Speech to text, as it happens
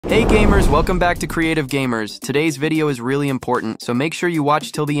Hey gamers, welcome back to Creative Gamers. Today's video is really important, so make sure you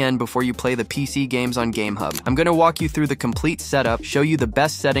watch till the end before you play the PC games on GameHub. I'm going to walk you through the complete setup, show you the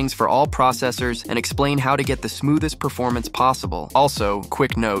best settings for all processors, and explain how to get the smoothest performance possible. Also,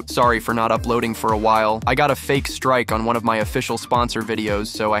 quick note, sorry for not uploading for a while. I got a fake strike on one of my official sponsor videos,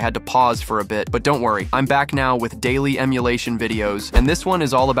 so I had to pause for a bit, but don't worry, I'm back now with daily emulation videos, and this one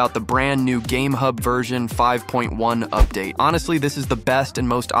is all about the brand new GameHub version 5.1 update. Honestly, this is the best and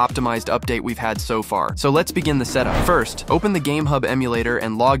most optimized update we've had so far. So let's begin the setup. First, open the GameHub Emulator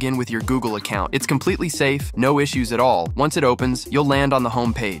and log in with your Google account. It's completely safe, no issues at all. Once it opens, you'll land on the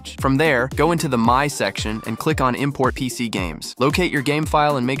home page. From there, go into the My section and click on Import PC Games. Locate your game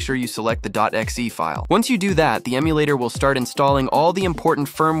file and make sure you select the .exe file. Once you do that, the emulator will start installing all the important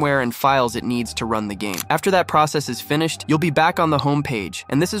firmware and files it needs to run the game. After that process is finished, you'll be back on the home page,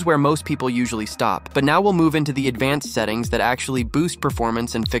 and this is where most people usually stop. But now we'll move into the advanced settings that actually boost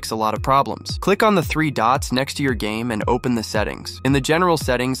performance and fix a lot of problems. Click on the three dots next to your game and open the settings. In the general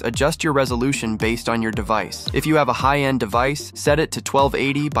settings, adjust your resolution based on your device. If you have a high-end device, set it to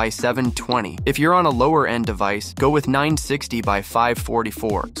 1280 by 720. If you're on a lower-end device, go with 960 by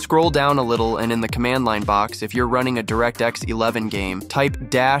 544. Scroll down a little and in the command line box, if you're running a DirectX 11 game, type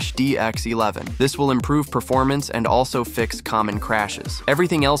 -DX11. This will improve performance and also fix common crashes.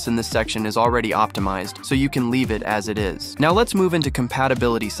 Everything else in this section is already optimized, so you can leave it as it is. Now let's move into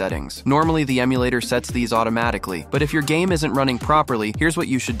compatibility settings. Normally the emulator sets these automatically, but if your game isn't running properly, here's what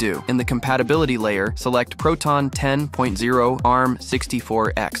you should do. In the compatibility layer, select Proton 10.0 ARM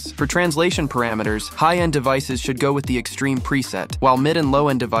 64X. For translation parameters, high-end devices should go with the Extreme preset, while mid and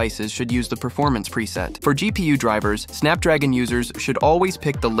low-end devices should use the Performance preset. For GPU drivers, Snapdragon users should always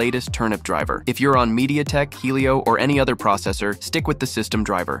pick the latest turnip driver. If you're on MediaTek, Helio, or any other processor, stick with the system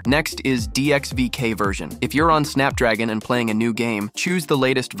driver. Next is DXVK version. If you're on Snapdragon and playing a new game, choose the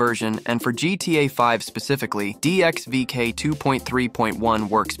latest version, and for GTA 5 specifically, DXVK 2.3.1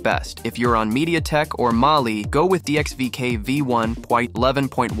 works best. If you're on MediaTek or Mali, go with DXVK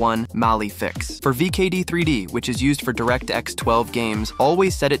V1.11.1 Mali fix. For VKD3D, which is used for DirectX 12 games,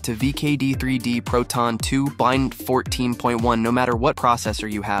 always set it to VKD3D Proton 2 Bind 14.1 no matter what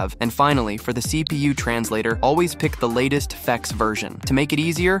processor you have. And finally, for the CPU translator, always pick the latest FX version. To make it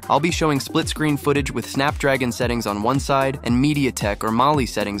easier, I'll be showing split-screen footage with Snapdragon settings on one side and MediaTek or Mali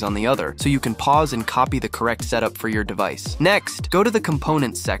settings on the other, so you can pause and copy the correct setup for your device. Next, go to the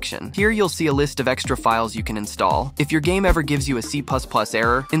Components section. Here you'll see a list of extra files you can install. If your game ever gives you a C++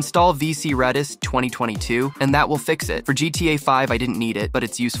 error, install VC Redis 2022, and that will fix it. For GTA 5, I didn't need it, but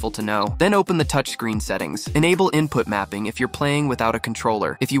it's useful to know. Then open the touchscreen settings. Enable input mapping if you're playing without a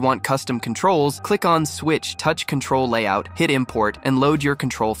controller. If you want custom controls, click on Switch Touch Control Layout, hit Import, and load your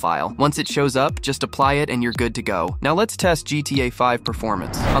control file. Once it shows up, just apply it and you're good to go. Now let's test GTA 5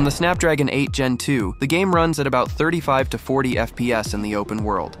 performance. On the Snapdragon 8 Gen 2, the game runs at about 35 to 40 FPS in the open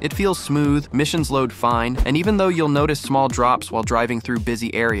world. It feels smooth, missions load fine, and even though you'll notice small drops while driving through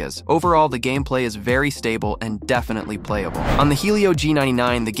busy areas, overall the gameplay is very stable and definitely playable. On the Helio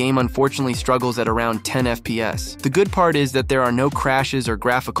G99, the game unfortunately struggles at around 10 FPS. The good part is that there are no crashes or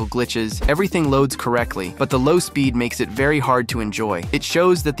graphical glitches, everything loads correctly, but the low speed makes it very hard to enjoy. It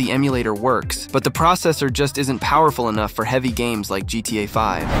shows that the emulator works, but the processor just isn't powerful enough for heavy games like GTA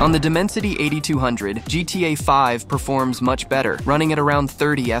 5. On the Dimensity 8200, GTA 5 performs much better, running at around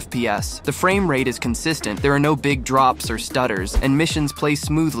 30 FPS. The frame rate is consistent, there are no big drops or stutters, and missions play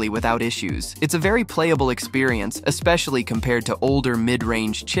smoothly without issues. It's a very playable experience, especially compared to older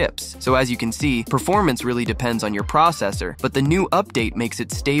mid-range chips. So as you can see, performance really depends on your processor, but the new update makes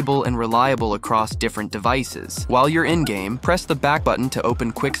it stable and reliable across different devices. While you're in-game, press the back button to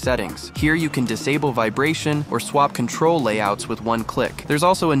open quick settings. Here you can disable vibration or swap control layouts with one click. There's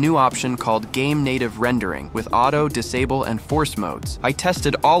also a new option called Game Native Rendering with auto, disable, and force modes. I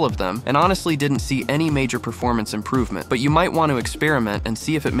tested all of them and honestly didn't see any major performance improvement, but you might want to experiment and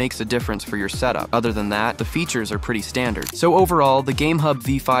see if it makes a difference for your setup. Other than that, the features are pretty standard. So overall, the GameHub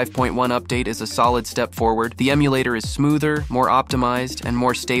V5.1 update is a solid step forward. The emulator is smoother, more optimized, and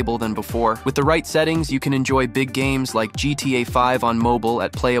more stable than before. With the right settings, you can enjoy big games like GTA 5 on mobile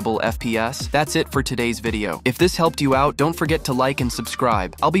at playable FPS. That's it for today's video. If this helped you out, don't forget to like and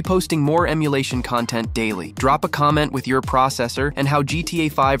subscribe. I'll be posting more emulation content daily. Drop a comment with your processor and how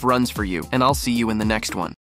GTA 5 runs for you, and I'll see you in the next one.